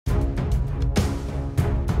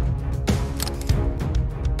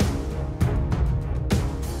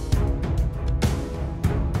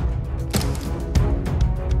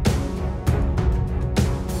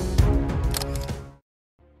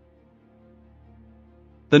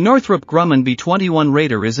The Northrop Grumman B-21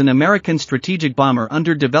 Raider is an American strategic bomber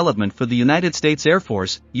under development for the United States Air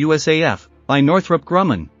Force, USAF, by Northrop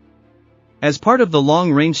Grumman. As part of the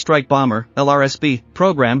Long Range Strike Bomber (LRS-B)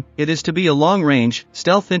 program, it is to be a long-range,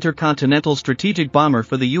 stealth intercontinental strategic bomber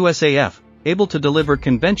for the USAF, able to deliver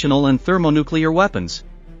conventional and thermonuclear weapons.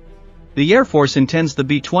 The Air Force intends the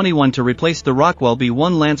B-21 to replace the Rockwell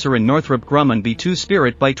B-1 Lancer and Northrop Grumman B-2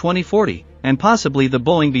 Spirit by 2040, and possibly the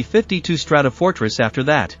Boeing B-52 Stratofortress after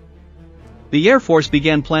that. The Air Force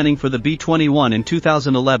began planning for the B-21 in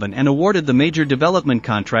 2011 and awarded the major development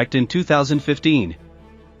contract in 2015.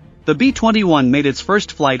 The B-21 made its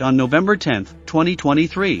first flight on November 10,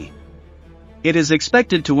 2023. It is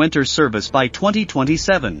expected to enter service by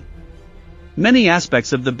 2027. Many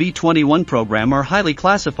aspects of the B-21 program are highly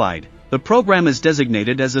classified. The program is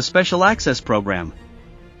designated as a Special Access Program.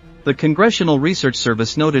 The Congressional Research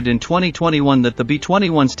Service noted in 2021 that the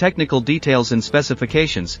B-21's technical details and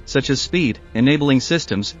specifications, such as speed, enabling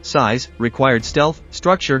systems, size, required stealth,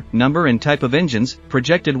 structure, number and type of engines,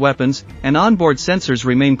 projected weapons, and onboard sensors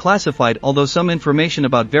remain classified, although some information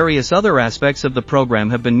about various other aspects of the program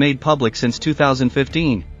have been made public since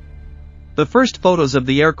 2015. The first photos of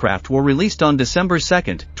the aircraft were released on December 2,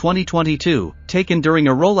 2022, taken during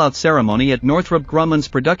a rollout ceremony at Northrop Grumman's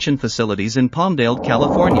production facilities in Palmdale,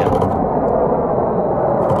 California.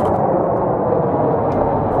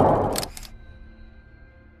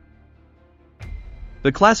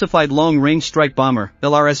 The Classified Long-Range Strike Bomber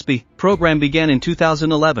 (LRS-B) program began in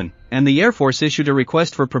 2011, and the Air Force issued a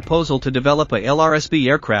request for proposal to develop a LRS-B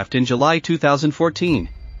aircraft in July 2014.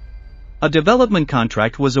 A development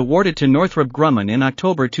contract was awarded to Northrop Grumman in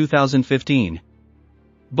October 2015.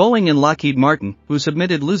 Boeing and Lockheed Martin, who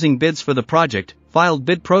submitted losing bids for the project, filed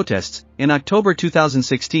bid protests. In October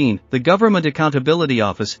 2016, the Government Accountability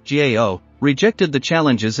Office (GAO) rejected the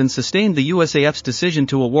challenges and sustained the USAF's decision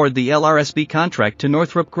to award the LRS-B contract to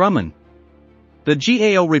Northrop Grumman. The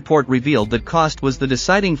GAO report revealed that cost was the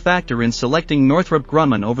deciding factor in selecting Northrop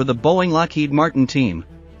Grumman over the Boeing-Lockheed Martin team.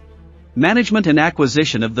 Management and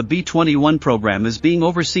acquisition of the B-21 program is being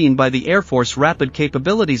overseen by the Air Force Rapid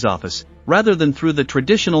Capabilities Office, rather than through the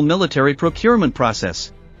traditional military procurement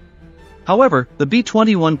process. However, the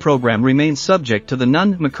B-21 program remains subject to the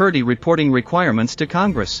Nunn-McCurdy reporting requirements to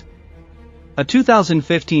Congress. A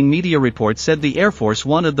 2015 media report said the Air Force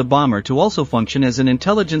wanted the bomber to also function as an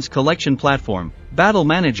intelligence collection platform, battle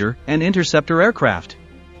manager, and interceptor aircraft.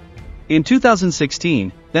 In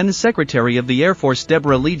 2016, then Secretary of the Air Force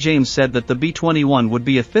Deborah Lee James said that the B-21 would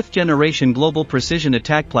be a fifth-generation global precision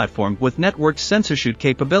attack platform with networked sensor-shoot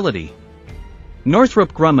capability.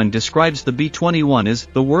 Northrop Grumman describes the B-21 as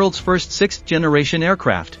the world's first sixth-generation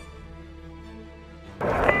aircraft.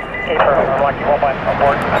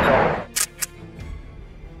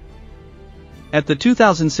 At the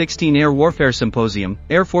 2016 Air Warfare Symposium,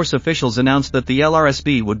 Air Force officials announced that the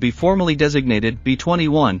LRS-B would be formally designated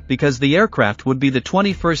B-21 because the aircraft would be the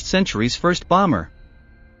 21st century's first bomber.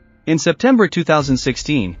 In September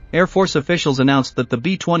 2016, Air Force officials announced that the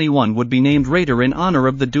B-21 would be named Raider in honor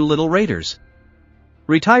of the Doolittle Raiders.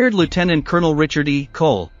 Retired Lieutenant Colonel Richard E.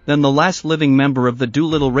 Cole, then the last living member of the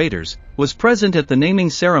Doolittle Raiders, was present at the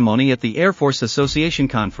naming ceremony at the Air Force Association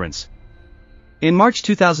Conference. In March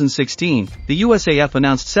 2016, the USAF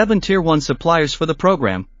announced 7 Tier 1 suppliers for the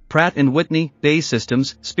program: Pratt & Whitney, BAE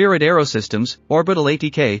Systems, Spirit AeroSystems, Orbital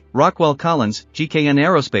ATK, Rockwell Collins, GKN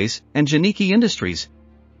Aerospace, and Janicki Industries.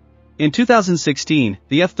 In 2016,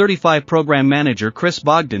 the F-35 program manager Chris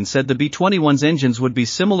Bogdan said the B-21's engines would be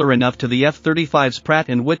similar enough to the F-35's Pratt &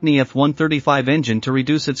 Whitney F-135 engine to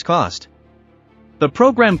reduce its cost. The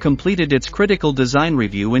program completed its critical design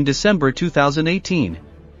review in December 2018.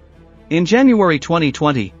 In January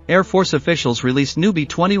 2020, Air Force officials released new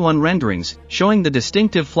B-21 renderings, showing the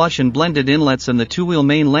distinctive flush and blended inlets and the two-wheel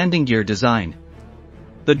main landing gear design.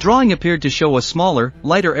 The drawing appeared to show a smaller,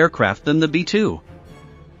 lighter aircraft than the B-2.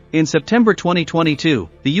 In September 2022,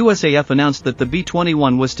 the USAF announced that the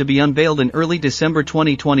B-21 was to be unveiled in early December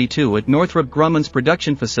 2022 at Northrop Grumman's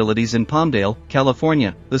production facilities in Palmdale,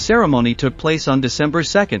 California. The ceremony took place on December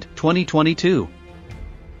 2, 2022.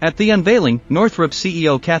 At the unveiling, Northrop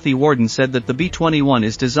CEO Kathy Warden said that the B-21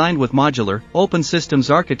 is designed with modular, open systems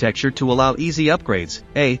architecture to allow easy upgrades,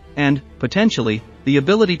 and, potentially, the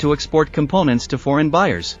ability to export components to foreign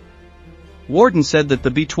buyers. Warden said that the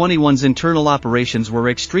B-21's internal operations were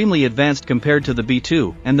extremely advanced compared to the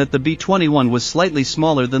B-2, and that the B-21 was slightly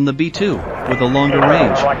smaller than the B-2, with a longer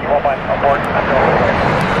range.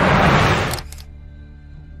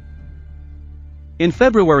 In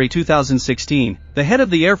February 2016, the head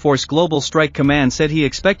of the Air Force Global Strike Command said he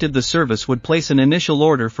expected the service would place an initial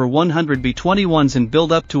order for 100 B-21s and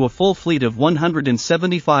build up to a full fleet of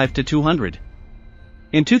 175 to 200.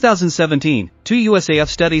 In 2017, two USAF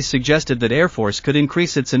studies suggested that Air Force could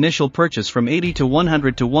increase its initial purchase from 80 to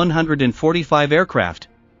 100 to 145 aircraft.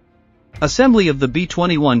 Assembly of the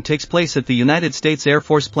B-21 takes place at the United States Air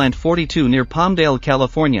Force Plant 42 near Palmdale,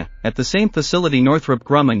 California, at the same facility Northrop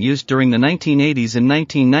Grumman used during the 1980s and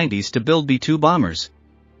 1990s to build B-2 bombers.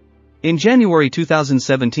 In January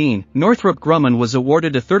 2017, Northrop Grumman was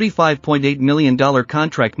awarded a $35.8 million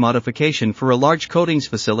contract modification for a large coatings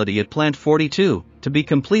facility at Plant 42, to be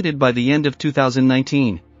completed by the end of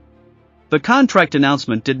 2019. The contract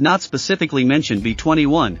announcement did not specifically mention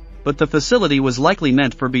B-21, but the facility was likely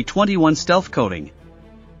meant for B-21 stealth coating.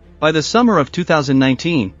 By the summer of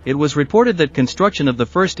 2019, it was reported that construction of the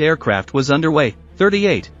first aircraft was underway.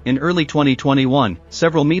 38. In early 2021,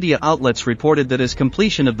 several media outlets reported that as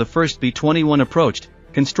completion of the first B-21 approached,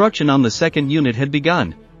 construction on the second unit had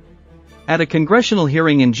begun. At a congressional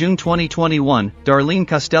hearing in June 2021, Darlene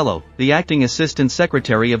Costello, the acting Assistant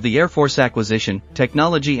Secretary of the Air Force Acquisition,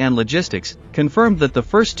 Technology and Logistics, confirmed that the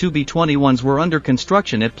first two B-21s were under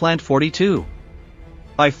construction at Plant 42.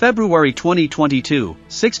 By February 2022,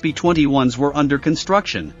 6 B-21s were under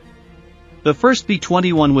construction. The first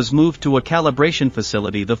B-21 was moved to a calibration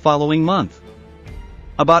facility the following month.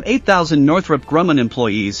 About 8,000 Northrop Grumman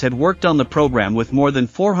employees had worked on the program with more than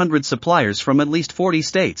 400 suppliers from at least 40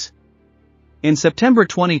 states. In September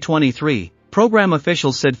 2023, program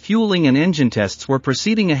officials said fueling and engine tests were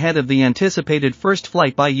proceeding ahead of the anticipated first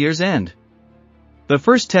flight by year's end. The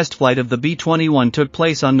first test flight of the B-21 took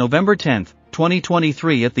place on November 10,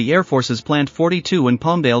 2023 at the Air Force's Plant 42 in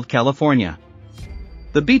Palmdale, California.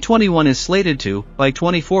 The B-21 is slated to, by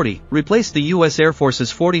 2040, replace the U.S. Air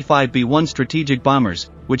Force's 45 B-1 strategic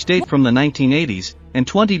bombers, which date from the 1980s, and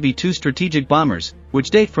 20 B-2 strategic bombers,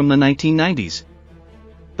 which date from the 1990s.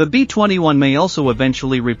 The B-21 may also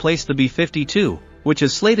eventually replace the B-52, which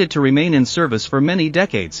is slated to remain in service for many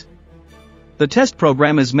decades. The test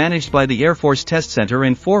program is managed by the Air Force Test Center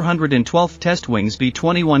and 412th Test Wing's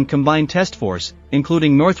B-21 Combined Test Force,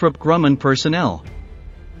 including Northrop Grumman personnel.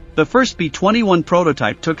 The first B-21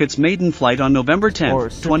 prototype took its maiden flight on November 10,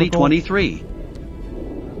 2023.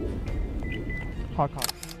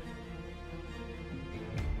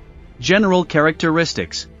 General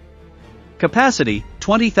characteristics. Capacity,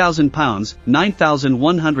 20,000 pounds,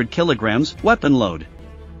 9,100 kilograms, weapon load.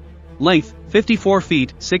 Length, 54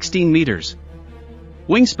 feet, 16 meters.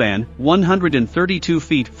 Wingspan, 132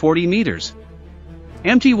 feet, 40 meters.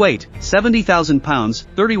 Empty weight, 70,000 pounds,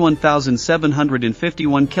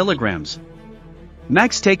 31,751 kilograms.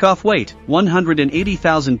 Max takeoff weight,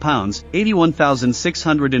 180,000 pounds,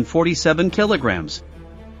 81,647 kilograms.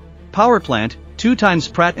 Power plant, 2 times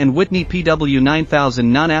Pratt & Whitney PW9000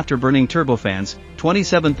 non-afterburning turbofans,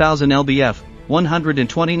 27,000 lbf,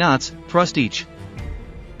 120 knots, thrust each.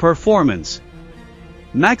 Performance.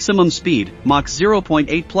 Maximum speed, Mach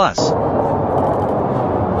 0.8+.